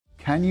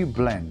can you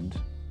blend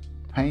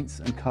paints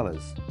and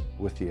colors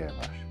with the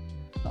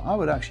airbrush? Now, I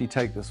would actually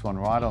take this one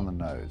right on the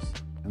nose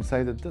and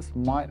say that this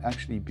might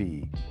actually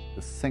be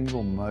the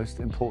single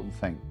most important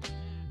thing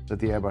that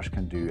the airbrush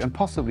can do, and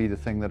possibly the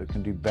thing that it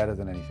can do better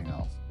than anything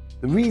else.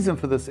 The reason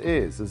for this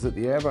is that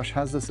the airbrush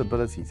has this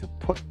ability to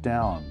put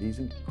down these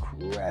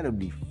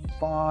incredibly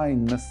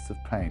fine mists of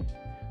paint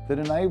that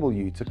enable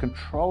you to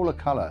control a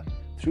color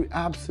through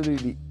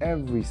absolutely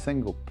every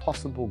single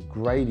possible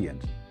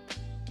gradient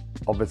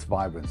of its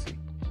vibrancy.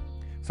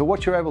 So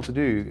what you're able to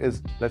do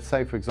is, let's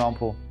say for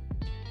example,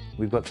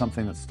 we've got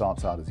something that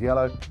starts out as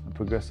yellow and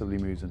progressively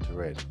moves into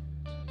red.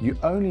 You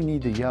only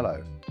need the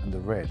yellow and the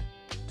red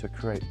to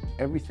create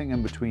everything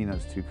in between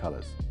those two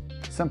colors,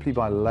 simply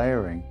by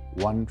layering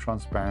one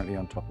transparently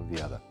on top of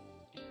the other.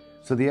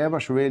 So the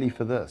airbrush really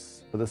for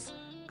this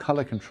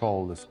color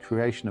control, this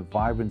creation of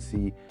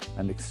vibrancy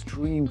and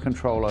extreme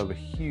control over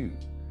hue,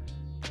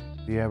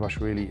 the airbrush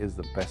really is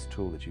the best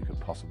tool that you could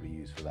possibly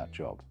use for that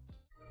job.